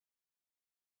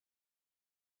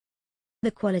The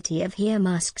quality of hair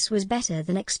masks was better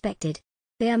than expected.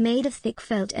 They are made of thick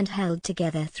felt and held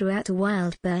together throughout a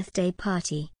wild birthday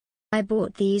party. I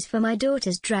bought these for my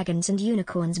daughter's Dragons and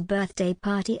Unicorns birthday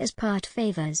party as part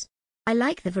favors. I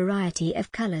like the variety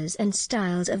of colors and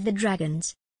styles of the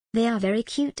dragons. They are very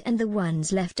cute, and the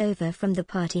ones left over from the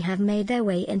party have made their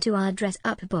way into our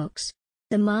dress-up box.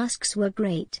 The masks were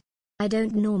great. I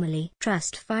don't normally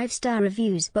trust 5-star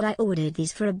reviews, but I ordered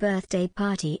these for a birthday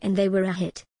party and they were a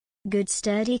hit. Good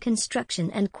sturdy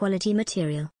construction and quality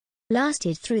material.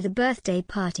 Lasted through the birthday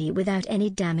party without any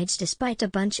damage despite a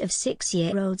bunch of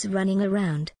 6-year-olds running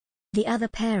around. The other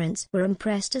parents were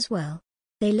impressed as well.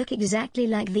 They look exactly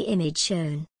like the image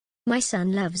shown. My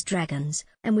son loves dragons,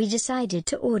 and we decided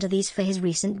to order these for his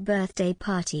recent birthday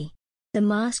party. The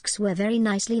masks were very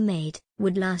nicely made,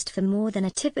 would last for more than a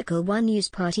typical one-use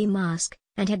party mask,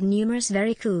 and had numerous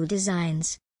very cool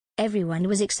designs. Everyone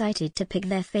was excited to pick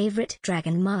their favorite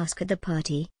dragon mask at the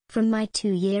party, from my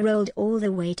 2-year-old all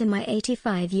the way to my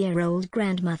 85-year-old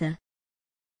grandmother.